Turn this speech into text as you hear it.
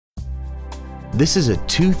This is a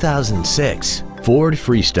 2006 Ford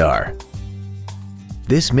Freestar.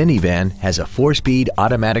 This minivan has a 4-speed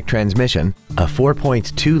automatic transmission, a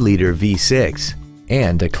 4.2-liter V6,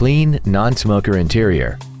 and a clean, non-smoker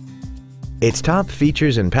interior. Its top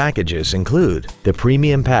features and packages include the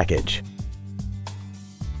Premium Package,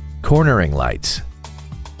 cornering lights,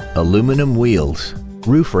 aluminum wheels,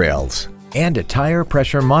 roof rails, and a tire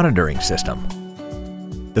pressure monitoring system.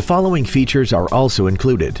 The following features are also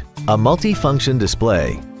included: a multi-function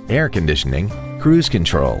display, air conditioning, cruise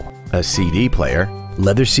control, a CD player,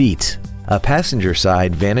 leather seats, a passenger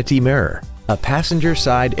side vanity mirror, a passenger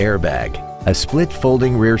side airbag, a split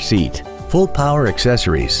folding rear seat, full power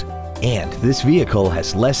accessories, and this vehicle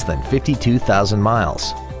has less than 52,000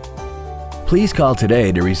 miles. Please call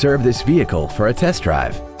today to reserve this vehicle for a test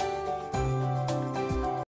drive.